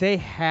 They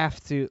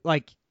have to,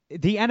 like,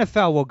 the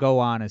NFL will go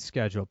on as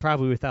scheduled,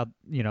 probably without,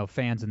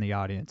 fans in the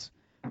audience.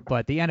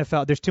 But the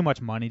NFL, there's too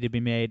much money to be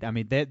made. I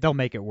mean, they'll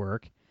make it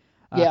work.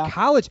 Yeah.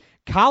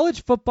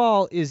 College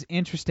football is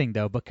interesting,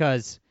 though,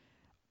 because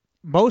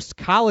most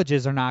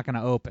colleges are not going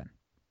to open.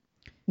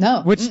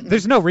 No. Which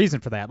there's no reason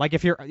for that. Like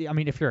if you're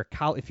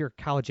a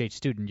college age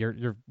student,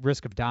 your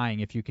risk of dying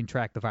if you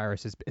contract the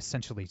virus is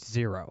essentially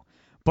zero.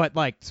 But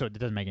like, so it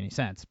doesn't make any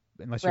sense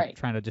unless you're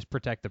trying to just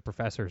protect the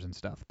professors and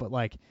stuff. But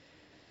like,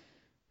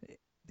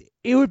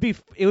 it would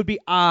be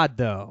odd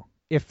though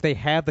if they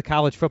have the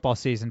college football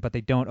season but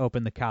they don't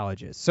open the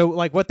colleges. So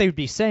like, what they would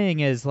be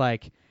saying is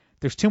like,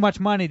 there's too much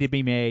money to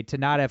be made to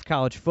not have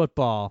college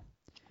football,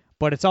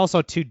 but it's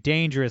also too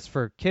dangerous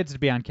for kids to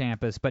be on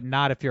campus, but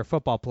not if you're a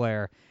football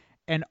player.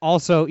 And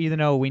also, even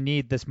though we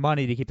need this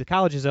money to keep the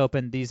colleges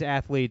open, these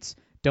athletes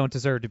don't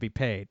deserve to be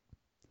paid.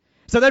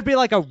 So that'd be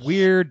like a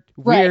weird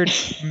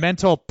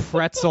mental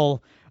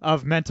pretzel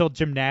of mental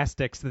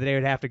gymnastics that they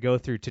would have to go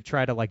through to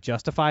try to like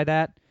justify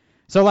that.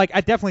 So like,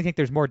 I definitely think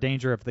there's more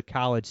danger of the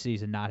college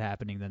season not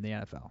happening than the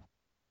NFL.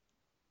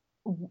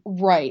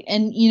 Right.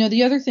 And,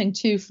 the other thing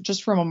too,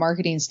 just from a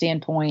marketing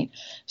standpoint,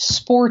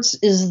 sports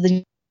is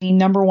the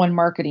number one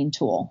marketing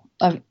tool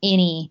of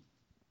any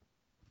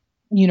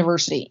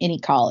university, any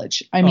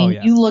college. I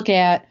mean, you look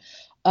at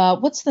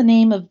what's the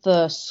name of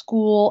the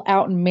school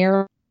out in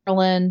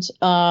Maryland?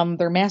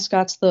 Their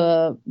mascot's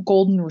the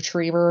golden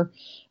retriever,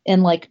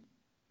 and like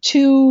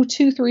 2,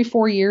 3,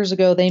 4 years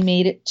ago they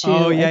made it to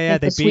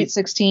the Sweet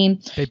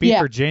 16. They beat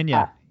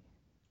Virginia.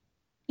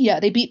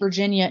 They beat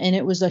Virginia, and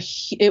it was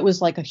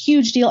like a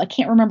huge deal. I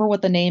can't remember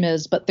what the name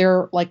is, but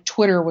their like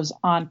Twitter was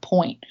on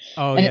point,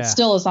 it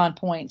still is on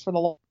point for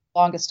the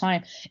longest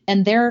time.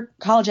 And their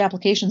college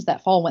applications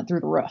that fall went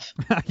through the roof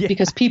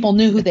because people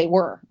knew who they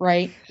were.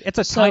 Right? It's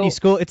a tiny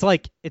school. It's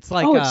like it's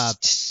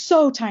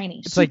so tiny.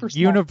 It's super like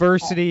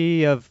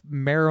University of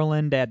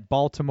Maryland at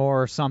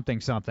Baltimore or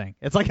something.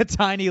 It's like a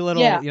tiny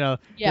little.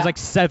 There's like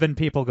 7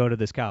 people go to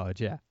this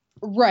college. Yeah.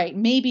 Right.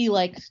 Maybe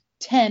like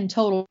 10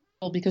 total,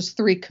 because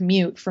 3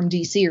 commute from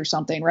DC or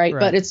something, right?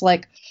 But it's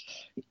like,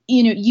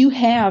 you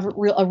have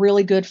a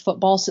really good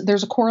football.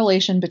 There's a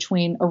correlation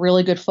between a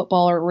really good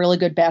football or a really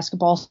good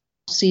basketball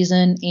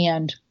season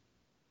and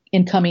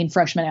incoming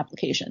freshman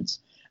applications.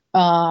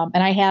 And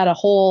I had a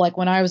whole, like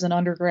when I was an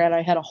undergrad,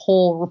 I had a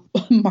whole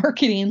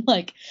marketing,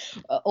 like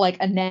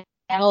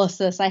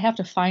analysis. I have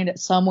to find it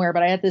somewhere,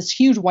 but I had this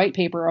huge white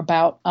paper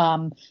about,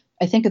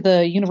 I think of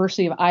the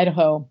University of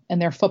Idaho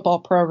and their football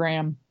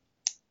program.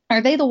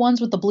 Are they the ones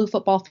with the blue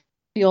football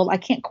field? I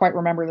can't quite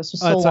remember. This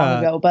was so long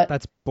ago, but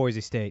that's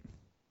Boise State.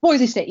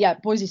 Boise State.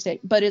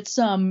 But it's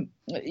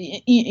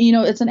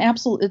it's an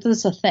absolute.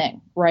 It's a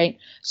thing, right?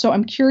 So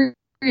I'm curious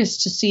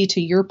to see,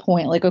 to your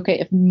point, like, okay,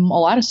 if a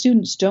lot of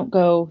students don't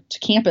go to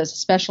campus,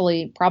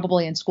 especially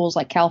probably in schools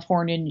like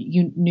California,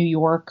 New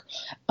York,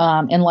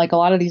 and like a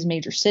lot of these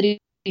major cities,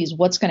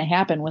 what's going to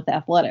happen with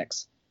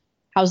athletics?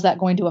 How's that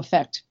going to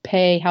affect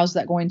pay? How's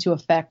that going to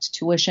affect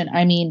tuition?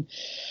 I mean,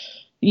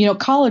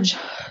 college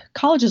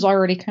is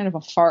already kind of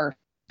a farce,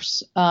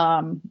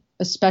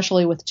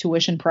 especially with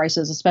tuition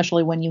prices,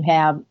 especially when you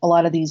have a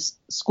lot of these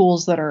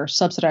schools that are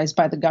subsidized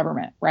by the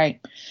government, right?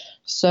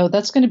 So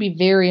that's going to be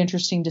very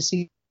interesting to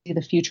see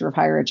the future of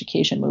higher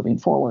education moving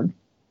forward.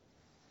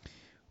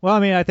 Well, I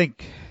mean, I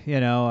think,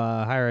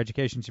 higher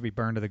education should be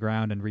burned to the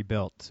ground and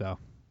rebuilt. So,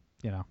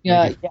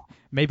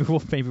 maybe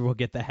we'll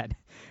get that.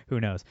 Who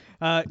knows?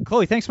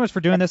 Chloe, thanks so much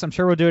for doing this. I'm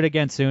sure we'll do it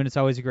again soon. It's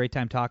always a great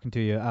time talking to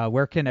you.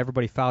 Where can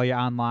everybody follow you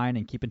online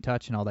and keep in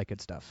touch and all that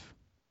good stuff?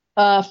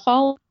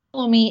 Follow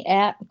me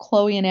at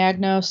Chloe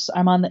Anagnos.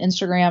 I'm on the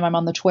Instagram. I'm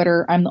on the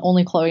Twitter. I'm the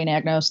only Chloe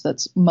Anagnos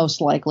that's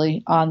most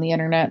likely on the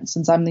internet,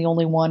 since I'm the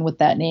only one with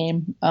that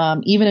name.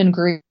 Even in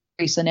Greece,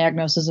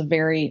 Anagnos is a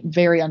very,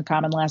 very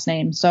uncommon last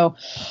name. So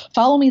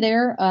follow me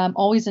there. I'm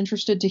always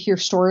interested to hear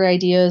story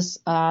ideas.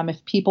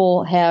 If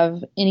people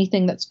have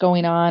anything that's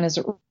going on as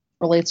it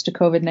relates to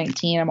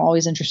COVID-19, I'm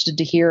always interested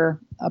to hear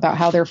about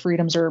how their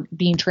freedoms are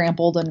being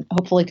trampled, and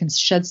hopefully can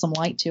shed some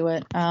light to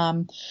it.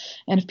 And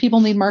if people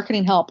need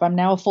marketing help, I'm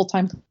now a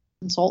full-time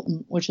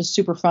consultant, which is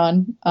super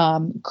fun,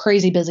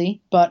 crazy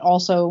busy, but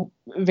also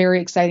very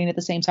exciting at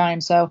the same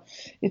time. So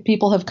if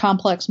people have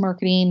complex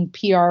marketing,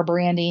 PR,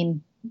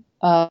 branding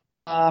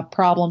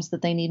problems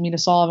that they need me to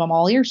solve, I'm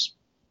all ears.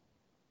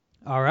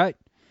 All right.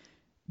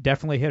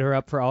 Definitely hit her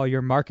up for all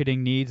your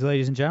marketing needs,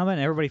 ladies and gentlemen.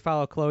 Everybody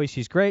follow Chloe.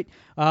 She's great.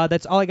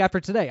 That's all I got for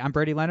today. I'm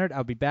Brady Leonard.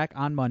 I'll be back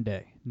on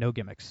Monday. No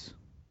gimmicks.